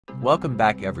Welcome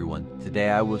back everyone.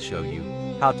 Today I will show you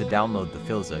how to download the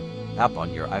Filza app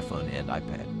on your iPhone and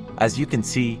iPad. As you can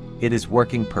see, it is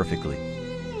working perfectly.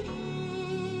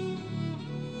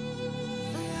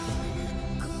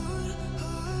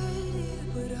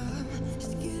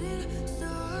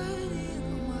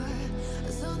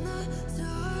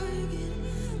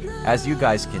 As you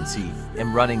guys can see,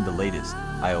 I'm running the latest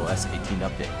iOS 18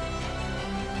 update.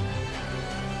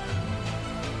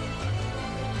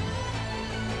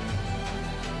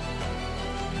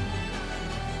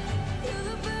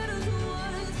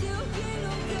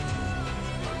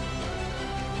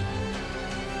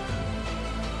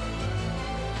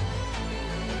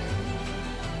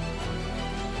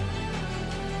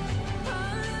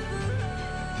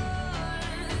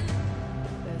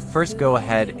 First, go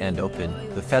ahead and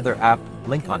open the Feather app.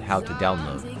 Link on how to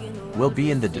download will be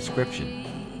in the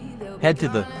description. Head to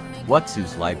the What's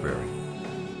library.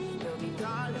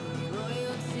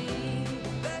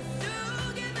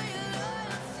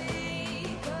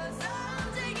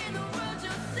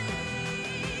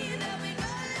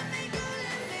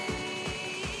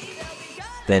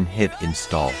 Then hit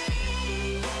install.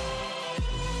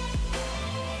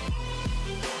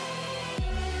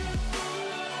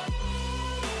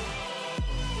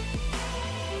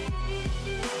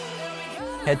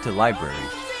 Head to library,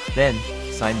 then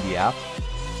sign the app.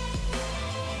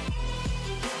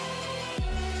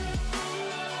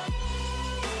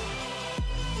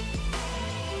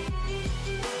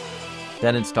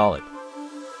 Then install it.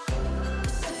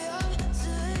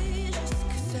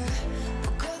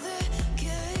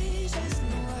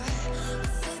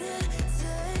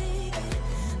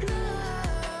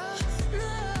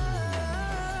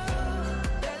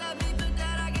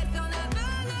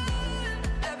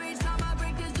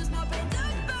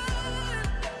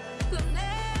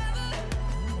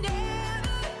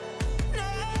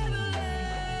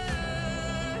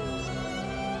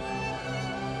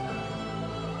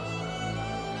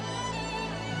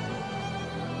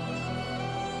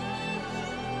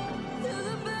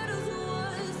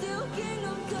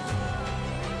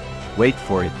 Wait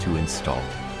for it to install.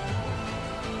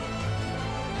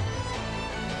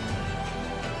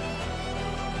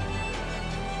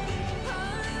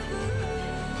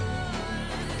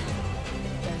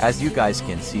 As you guys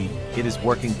can see, it is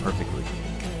working perfectly.